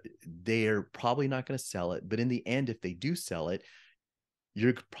 They're probably not going to sell it, but in the end, if they do sell it,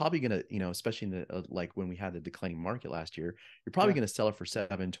 you're probably going to, especially in the, like when we had the declining market last year, you're probably Yeah. going to sell it for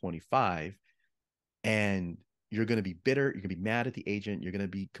 725, and you're going to be bitter. You're going to be mad at the agent. You're going to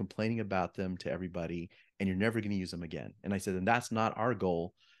be complaining about them to everybody, and you're never going to use them again. And I said, and that's not our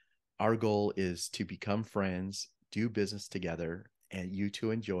goal. Our goal is to become friends, do business together, and you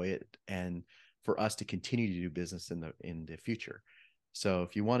to enjoy it, and for us to continue to do business in the future. So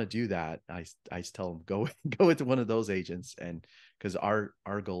if you want to do that, I tell them go with one of those agents, and because our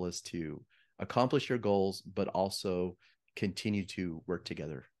goal is to accomplish your goals, but also continue to work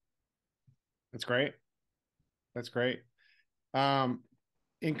together. That's great. That's great.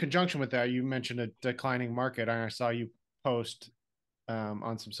 In conjunction with that, you mentioned a declining market. I saw you post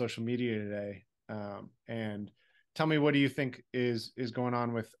on some social media today. And tell me, what do you think is going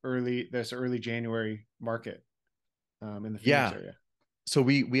on with this early January market in the Phoenix area? So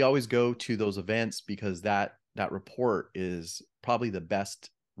we always go to those events because that report is probably the best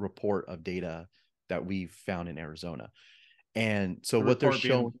report of data that we've found in Arizona. And so what they're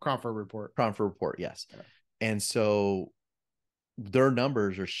showing, Cromford report, yes. Yeah. And so their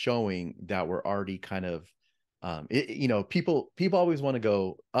numbers are showing that we're already kind of, people always want to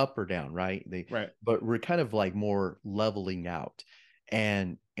go up or down, right? But we're kind of like more leveling out.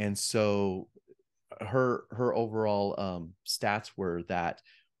 And so her overall stats were that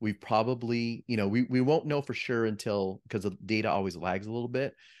we probably, we won't know for sure until, because the data always lags a little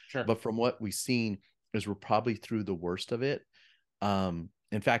bit. Sure. But from what we've seen is we're probably through the worst of it.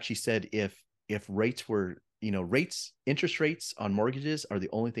 In fact, she said if rates were, interest rates on mortgages are the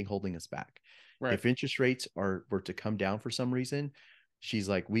only thing holding us back. Right. If interest rates were to come down for some reason, she's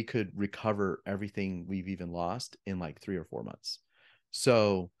like, we could recover everything we've even lost in like 3 or 4 months.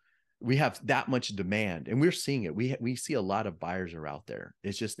 So we have that much demand, and we're seeing it. We see a lot of buyers are out there.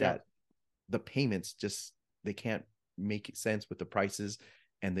 It's just that the payments they can't make sense with the prices,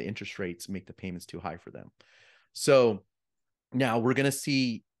 and the interest rates make the payments too high for them. So now we're going to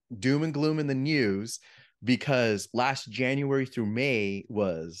see doom and gloom in the news, because last January through May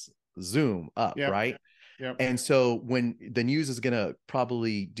was zoom up, right? Yep. And so when the news is going to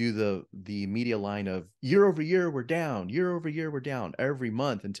probably do the media line of year over year, we're down, year over year, we're down every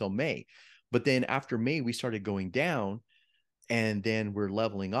month until May. But then after May, we started going down, and then we're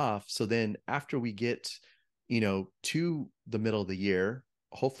leveling off. So then after we get, to the middle of the year,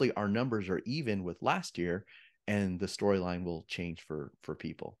 hopefully our numbers are even with last year, and the storyline will change for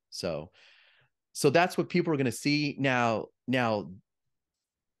people. So that's what people are going to see. Now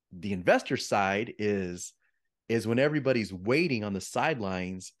the investor side is when everybody's waiting on the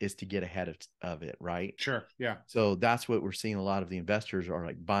sidelines is to get ahead of it, right? Sure. Yeah. So that's what we're seeing. A lot of the investors are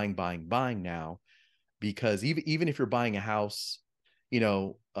like buying now, because even if you're buying a house,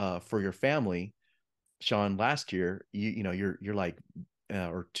 for your family, Sean, last year, you're like,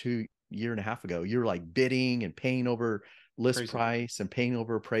 or 2 year and a half ago, you're like bidding and paying over list price and paying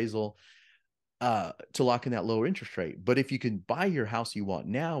over appraisal to lock in that lower interest rate. But if you can buy your house you want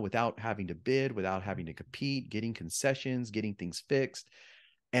now without having to bid, without having to compete, getting concessions, getting things fixed,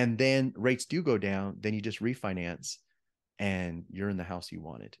 and then rates do go down, then you just refinance and you're in the house you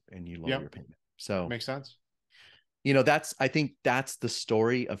wanted, and you lower your payment. So makes sense. I think that's the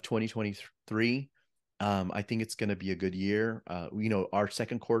story of 2023. I think it's going to be a good year. Our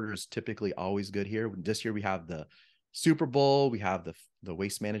second quarter is typically always good here. This year we have the Super Bowl, we have the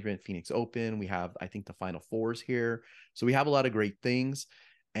Waste Management Phoenix Open, we have, I think, the Final Fours here. So we have a lot of great things.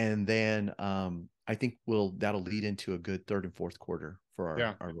 And then I think that'll lead into a good third and fourth quarter for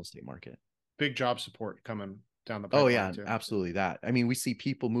our real estate market. Big job support coming down the pipeline. Oh yeah, too. Absolutely. That, I mean, we see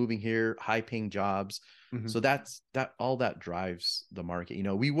people moving here, high paying jobs. Mm-hmm. So all that drives the market.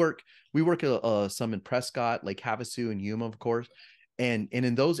 We work some in Prescott, Lake Havasu, and Yuma, of course. And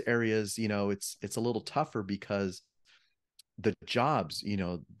in those areas, it's a little tougher because the jobs,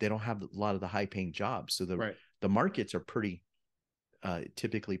 they don't have a lot of the high paying jobs. So the markets are pretty,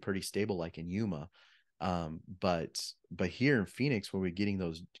 typically pretty stable, like in Yuma. But here in Phoenix, where we're getting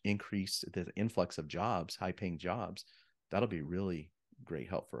the influx of jobs, high paying jobs, that'll be really great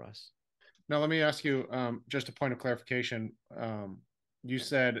help for us. Now, let me ask you just a point of clarification. You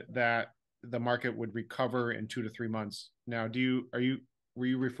said that the market would recover in 2 to 3 months. Now, were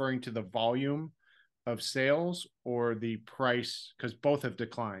you referring to the volume of sales or the price? Because both have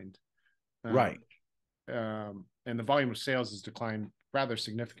declined. Right. And the volume of sales has declined rather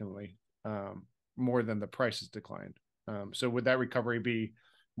significantly, more than the price has declined. So would that recovery be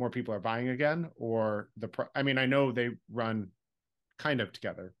more people are buying again, or I mean, I know they run kind of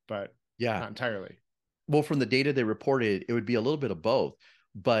together, but not entirely. Well, from the data they reported, it would be a little bit of both,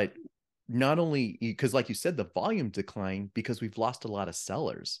 but not only because, like you said, the volume declined because we've lost a lot of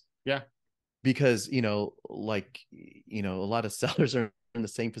sellers. Yeah. Because, like, a lot of sellers are in the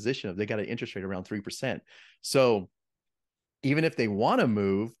same position of they got an interest rate around 3%. So even if they want to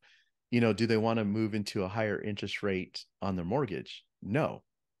move, do they want to move into a higher interest rate on their mortgage? No.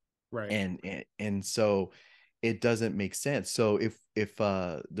 Right. And so it doesn't make sense. So if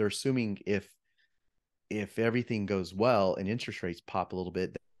they're assuming if everything goes well and interest rates pop a little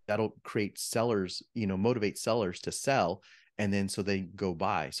bit, that'll create sellers, motivate sellers to sell. And then so they go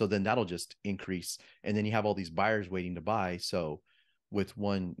buy. So then that'll just increase. And then you have all these buyers waiting to buy. So with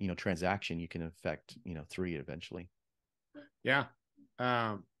one, transaction, you can affect, three eventually. Yeah.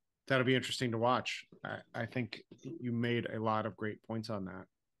 That'll be interesting to watch. I think you made a lot of great points on that.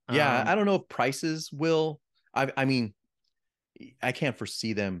 Yeah. I don't know if prices will, I mean, I can't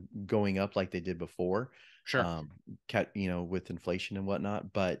foresee them going up like they did before. Sure. With inflation and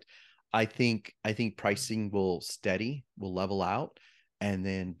whatnot. But I think pricing will level out,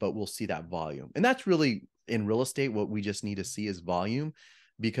 but we'll see that volume. And that's really in real estate, what we just need to see is volume,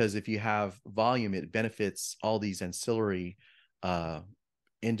 because if you have volume, it benefits all these ancillary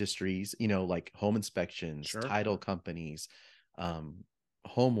industries, like home inspections, Sure. title companies,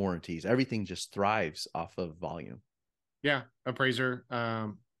 home warranties, everything just thrives off of volume. Yeah. Appraiser,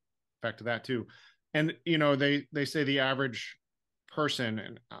 back to that too. And, they say the average person,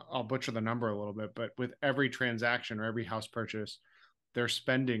 and I'll butcher the number a little bit, but with every transaction or every house purchase, they're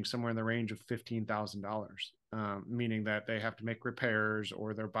spending somewhere in the range of $15,000, meaning that they have to make repairs,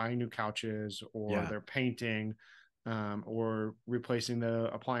 or they're buying new couches, or they're painting, or replacing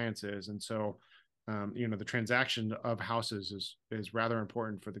the appliances. And so, the transaction of houses is rather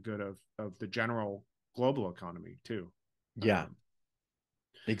important for the good of the general global economy too. Yeah.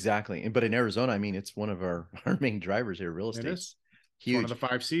 Exactly. But in Arizona, I mean, it's one of our main drivers here. Real estate's huge. It's one of the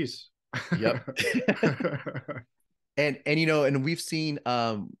 5 C's. Yep. and we've seen,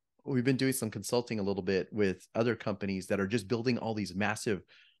 we've been doing some consulting a little bit with other companies that are just building all these massive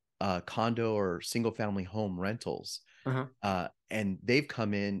condo or single family home rentals. And they've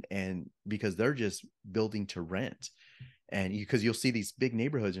come in, and because they're just building to rent. And because you'll see these big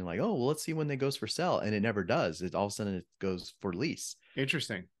neighborhoods, and you're like, oh, well, let's see when it goes for sale. And it never does. All of a sudden it goes for lease.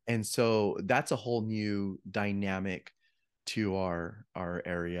 Interesting. And so that's a whole new dynamic to our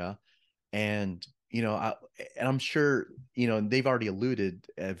area. And, and I'm sure, they've already alluded,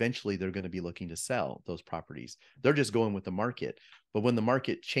 eventually they're going to be looking to sell those properties. They're just going with the market. But when the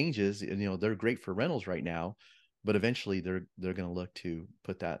market changes, they're great for rentals right now, but eventually they're going to look to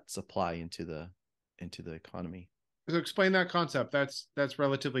put that supply into the economy. So explain that concept. That's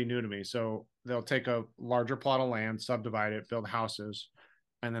relatively new to me. So they'll take a larger plot of land, subdivide it, build houses,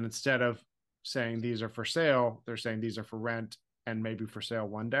 and then instead of saying these are for sale, they're saying these are for rent and maybe for sale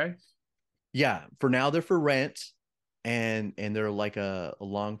one day. Yeah, for now they're for rent, and they're like a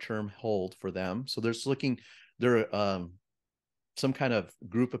long-term hold for them. So they're some kind of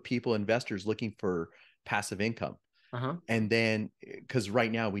group of people, investors looking for passive income. And then, because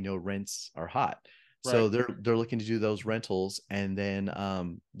right now we know rents are hot. So they're looking to do those rentals, and then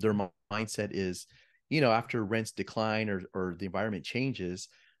their mindset is, after rents decline or the environment changes,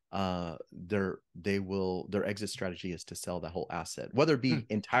 their exit strategy is to sell that whole asset, whether it be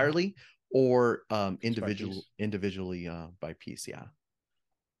entirely or individually by piece. Yeah.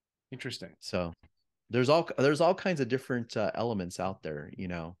 Interesting. So there's all kinds of different elements out there.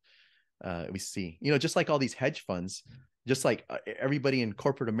 We see, just like all these hedge funds. Just like everybody in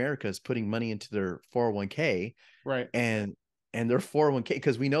corporate America is putting money into their 401k, right? And their 401k,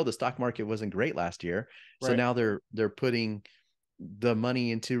 because we know the stock market wasn't great last year, so now they're putting the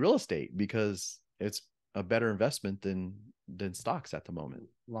money into real estate because it's a better investment than stocks at the moment.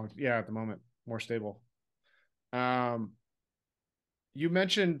 At the moment, more stable. You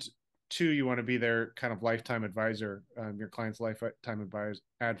mentioned too, you want to be their kind of lifetime advisor, your client's lifetime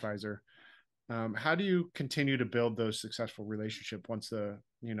advisor. How do you continue to build those successful relationship once the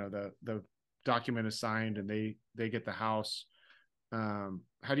document is signed and they get the house? How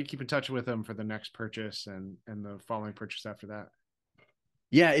do you keep in touch with them for the next purchase and the following purchase after that?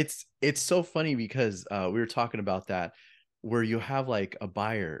 Yeah, it's so funny because we were talking about that, where you have like a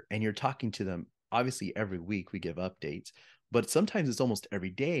buyer and you're talking to them. Obviously, every week we give updates, but sometimes it's almost every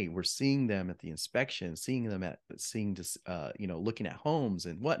day. We're seeing them at the inspection, looking at homes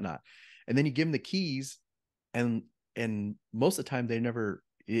and whatnot. And then you give them the keys, and most of the time they never,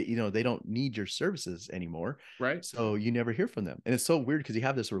 they don't need your services anymore. Right. So you never hear from them. And it's so weird because you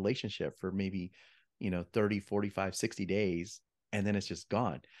have this relationship for maybe, 30, 45, 60 days, and then it's just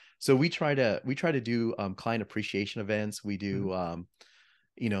gone. So we try to do client appreciation events. We do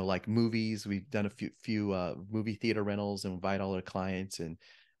like movies. We've done a few movie theater rentals and invite all our clients, and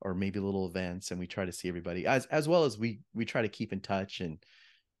or maybe little events, and we try to see everybody, as well as we try to keep in touch and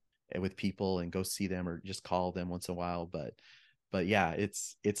with people and go see them or just call them once in a while. But yeah,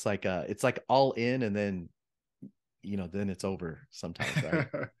 it's like all in, and then then it's over sometimes, right?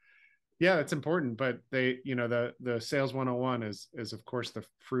 Yeah, it's important, but the sales 101 is of course the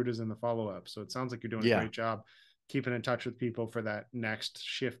fruit is in the follow-up. So it sounds like you're doing a Yeah. great job keeping in touch with people for that next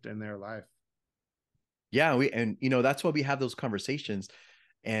shift in their life. Yeah, and that's why we have those conversations.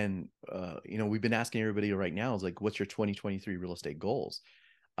 And we've been asking everybody right now is like, what's your 2023 real estate goals?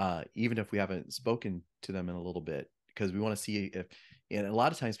 Even if we haven't spoken to them in a little bit, because we want to see if, and a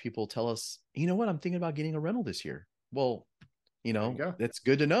lot of times people tell us, you know what, I'm thinking about getting a rental this year. Well, that's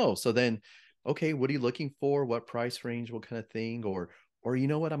good to know. So then, okay, what are you looking for? What price range? What kind of thing? Or you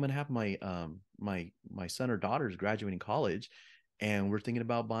know what, I'm going to have my my son or daughter's graduating college, and we're thinking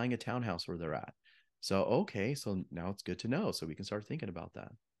about buying a townhouse where they're at. So okay, so now it's good to know, so we can start thinking about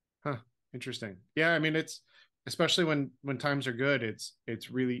that. Huh. Interesting. Yeah, I mean, it's especially when times are good, it's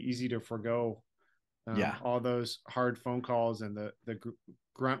really easy to forego all those hard phone calls and the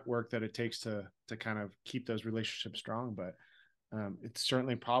grunt work that it takes to kind of keep those relationships strong. But it's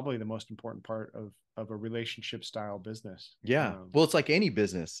certainly probably the most important part of a relationship style business. Yeah. Well, it's like any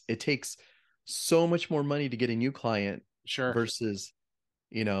business. It takes so much more money to get a new client Sure. versus,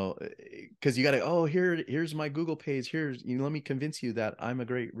 because you got to, oh, here's my Google page. Here's, let me convince you that I'm a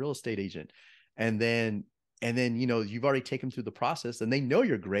great real estate agent. And then, you've already taken them through the process and they know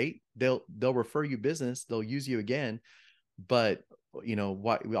you're great. They'll refer you business. They'll use you again. But, all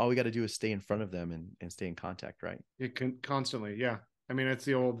we got to do is stay in front of them and stay in contact, right? It can constantly. Yeah. I mean, it's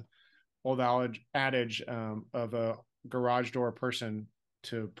the old adage of a garage door person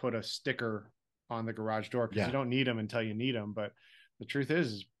to put a sticker on the garage door, because you don't need them until you need them. But the truth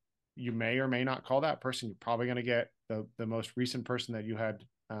is you may or may not call that person. You're probably going to get the most recent person that you had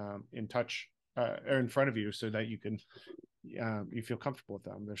in touch or in front of you, so that you can you feel comfortable with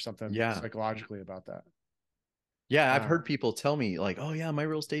them. There's something psychologically about that. Yeah, I've heard people tell me like, "Oh yeah, my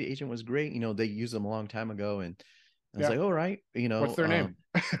real estate agent was great. They used them a long time ago," and I was like, "All right, what's their name?"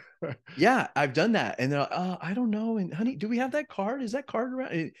 Yeah, I've done that, and they're like, I don't know. And honey, do we have that card? Is that card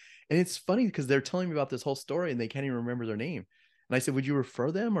around? And it's funny because they're telling me about this whole story and they can't even remember their name. And I said, would you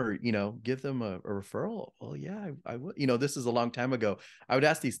refer them or give them a referral? Well, yeah, I would. This is a long time ago. I would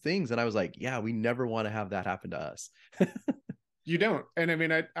ask these things, and I was like, yeah, we never want to have that happen to us. You don't. And I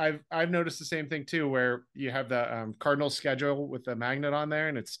mean, I've noticed the same thing too, where you have the Cardinal schedule with the magnet on there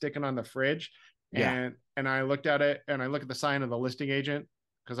and it's sticking on the fridge. Yeah. And I looked at it and I look at the sign of the listing agent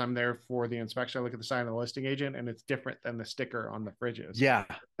because I'm there for the inspection. I look at the sign of the listing agent and it's different than the sticker on the fridges. Yeah.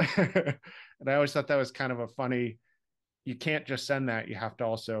 And I always thought that was kind of a funny, you can't just send that. You have to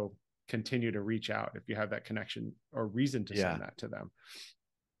also continue to reach out if you have that connection or reason to send that to them.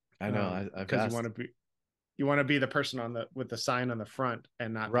 I know. Because you want to be the person with the sign on the front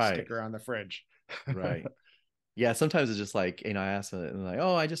and not the sticker on the fridge. Right. Yeah. Sometimes it's just like, I ask them and like,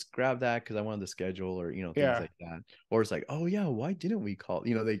 oh, I just grabbed that because I wanted the schedule or, things like that. Or it's like, oh yeah, why didn't we call?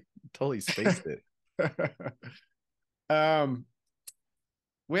 They totally spaced it.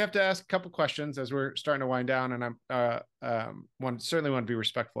 We have to ask a couple questions as we're starting to wind down, and I'm certainly want to be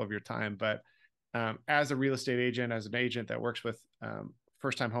respectful of your time, but as a real estate agent, as an agent that works with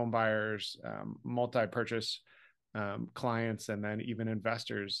first-time home buyers, multi-purchase clients, and then even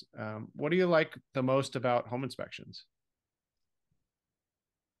investors, what do you like the most about home inspections?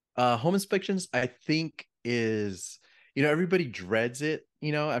 Home inspections, I think, is, everybody dreads it,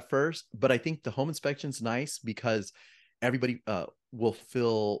 at first, but I think the home inspection's nice because everybody will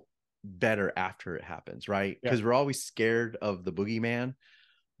feel better after it happens, right? Because we're always scared of the boogeyman,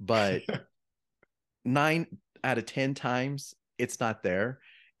 but 9 out of 10 times it's not there.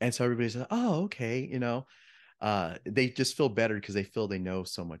 And so everybody's like, oh, okay. They just feel better because they feel they know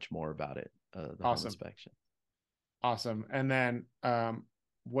so much more about it. The home inspection. Awesome. And then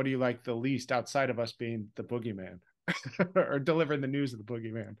what do you like the least outside of us being the boogeyman or delivering the news of the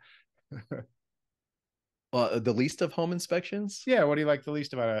boogeyman? The least of home inspections? Yeah. What do you like the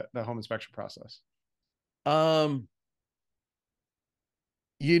least about the home inspection process? I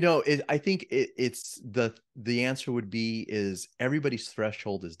think it's the answer would be is everybody's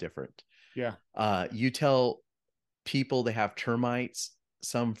threshold is different. Yeah. You tell people they have termites,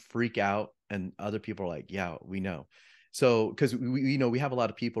 some freak out, and other people are like, yeah, we know. So, because we have a lot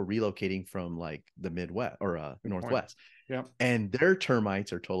of people relocating from like the Midwest or Northwest. Yeah. And their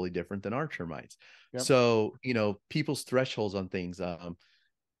termites are totally different than our termites. Yep. So, people's thresholds on things,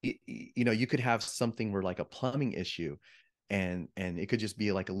 you could have something where like a plumbing issue, and it could just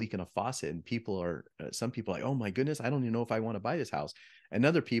be like a leak in a faucet, and some people are like, oh my goodness, I don't even know if I want to buy this house. And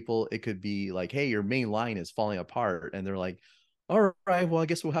other people, it could be like, hey, your main line is falling apart, and they're like, all right, well, I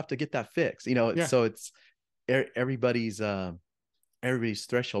guess we'll have to get that fixed. Yeah. So it's everybody's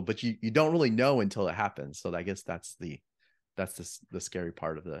threshold, but you don't really know until it happens. So I guess that's the scary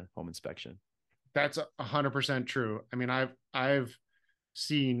part of the home inspection. That's 100% true. I mean, I've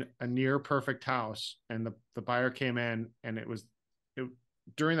seen a near perfect house, and the buyer came in, and it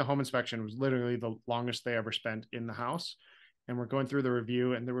during the home inspection, it was literally the longest they ever spent in the house. And we're going through the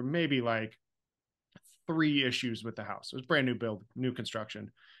review, and there were maybe like 3 issues with the house. It was brand new build, new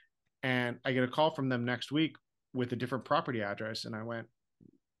construction. And I get a call from them next week with a different property address. And I went,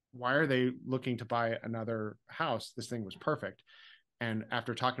 why are they looking to buy another house? This thing was perfect. And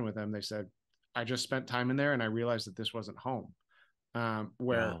after talking with them, they said, I just spent time in there and I realized that this wasn't home.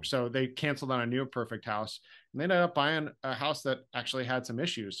 Wow. So they canceled on a near perfect house, and they ended up buying a house that actually had some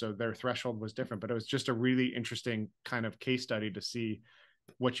issues. So their threshold was different, but it was just a really interesting kind of case study to see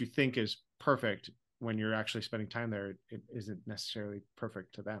what you think is perfect when you're actually spending time there. It isn't necessarily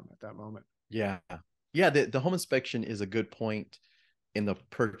perfect to them at that moment. Yeah. Yeah. The home inspection is a good point in the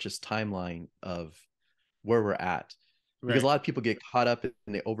purchase timeline of where we're at, because a lot of people get caught up and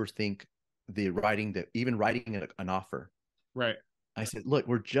they overthink even writing an offer. Right. I said, look,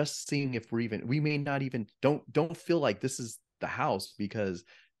 we're just seeing if we may not even, don't feel like this is the house, because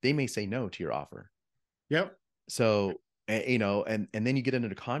they may say no to your offer. Yep. So, and then you get into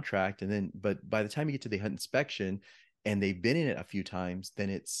the contract, but by the time you get to the inspection and they've been in it a few times,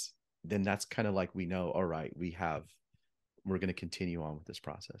 then that's kind of like, we know, all right, we're going to continue on with this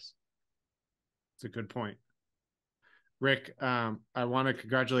process. It's a good point. Rick, I want to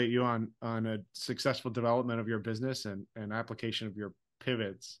congratulate you on a successful development of your business and application of your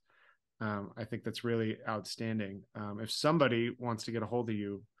pivots. I think that's really outstanding. If somebody wants to get a hold of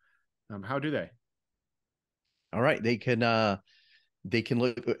you, how do they? All right. They can look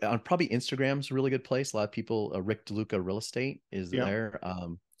on, probably Instagram's a really good place. A lot of people, Rick DeLuca Real Estate is there.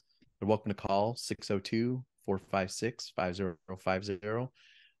 They're welcome to call 602-456-5050.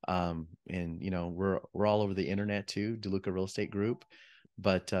 And we're all over the internet too, DeLuca Real Estate Group.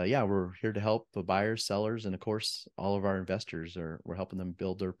 But we're here to help the buyers, sellers, and of course all of our investors. We're helping them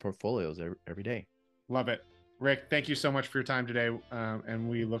build their portfolios every day. Love it. Rick, thank you so much for your time today, and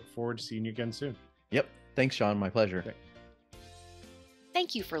we look forward to seeing you again soon. Yep. Thanks, Sean. My pleasure. Okay.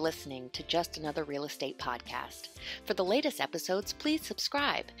 Thank you for listening to Just Another Real Estate Podcast. For the latest episodes, please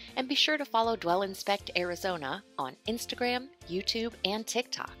subscribe and be sure to follow Dwell Inspect Arizona on Instagram, YouTube, and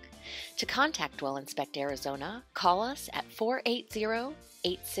TikTok. To contact Dwell Inspect Arizona, call us at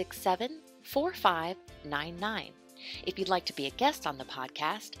 480-867-4599. If you'd like to be a guest on the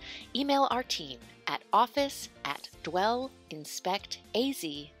podcast, email our team at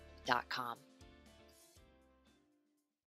office@dwellinspectaz.com.